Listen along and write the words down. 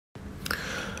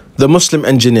The Muslim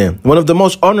engineer, one of the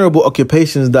most honorable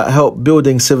occupations that help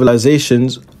building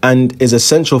civilizations and is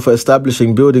essential for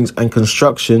establishing buildings and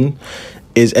construction,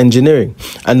 is engineering.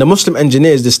 And the Muslim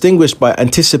engineer is distinguished by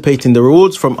anticipating the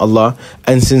rewards from Allah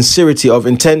and sincerity of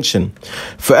intention.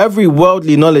 For every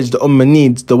worldly knowledge the Ummah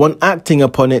needs, the one acting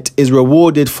upon it is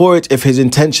rewarded for it if his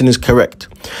intention is correct.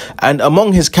 And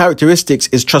among his characteristics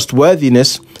is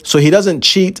trustworthiness, so he doesn't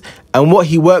cheat and what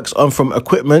he works on from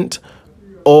equipment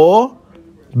or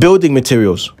building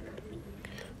materials.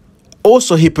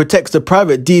 Also, he protects the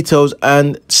private details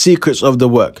and secrets of the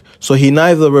work, so he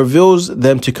neither reveals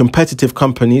them to competitive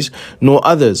companies nor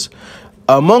others.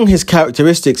 Among his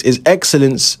characteristics is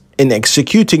excellence in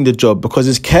executing the job, because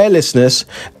his carelessness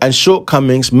and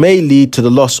shortcomings may lead to the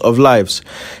loss of lives.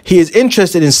 He is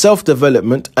interested in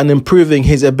self-development and improving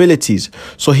his abilities,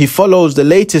 so he follows the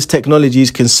latest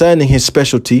technologies concerning his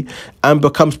specialty and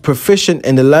becomes proficient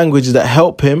in the languages that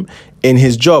help him in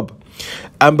his job.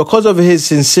 And because of his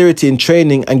sincerity in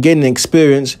training and gaining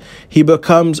experience, he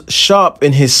becomes sharp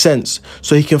in his sense,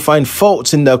 so he can find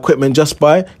faults in the equipment just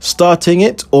by starting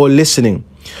it or listening.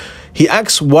 He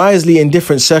acts wisely in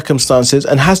different circumstances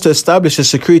and has to establish the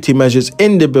security measures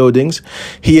in the buildings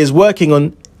he is working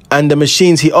on and the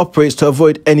machines he operates to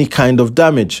avoid any kind of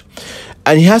damage.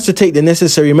 And he has to take the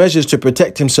necessary measures to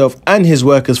protect himself and his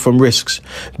workers from risks,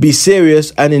 be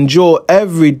serious and endure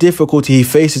every difficulty he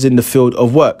faces in the field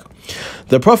of work.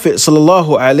 The Prophet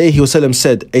ﷺ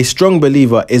said, "A strong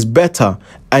believer is better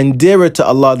and dearer to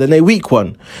Allah than a weak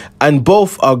one, and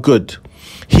both are good."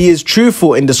 He is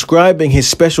truthful in describing his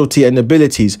specialty and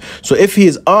abilities, so if he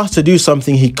is asked to do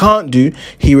something he can't do,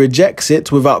 he rejects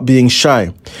it without being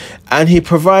shy. And he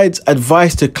provides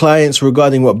advice to clients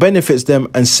regarding what benefits them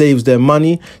and saves their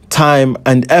money, time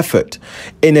and effort.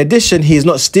 In addition, he is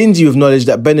not stingy with knowledge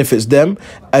that benefits them,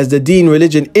 as the deen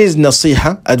religion is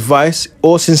nasiha, advice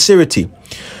or sincerity.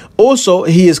 Also,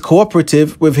 he is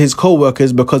cooperative with his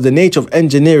co-workers, because the nature of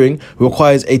engineering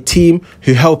requires a team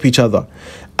who help each other.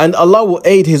 And Allah will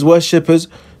aid his worshippers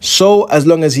so as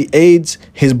long as he aids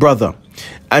his brother.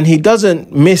 And he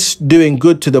doesn't miss doing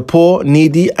good to the poor,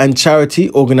 needy and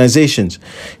charity organizations.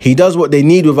 He does what they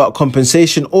need without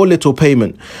compensation or little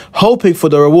payment, hoping for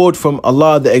the reward from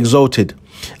Allah the Exalted.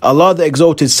 Allah the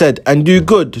Exalted said, "And do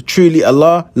good, truly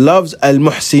Allah loves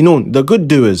al-muhsinun," the good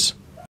doers.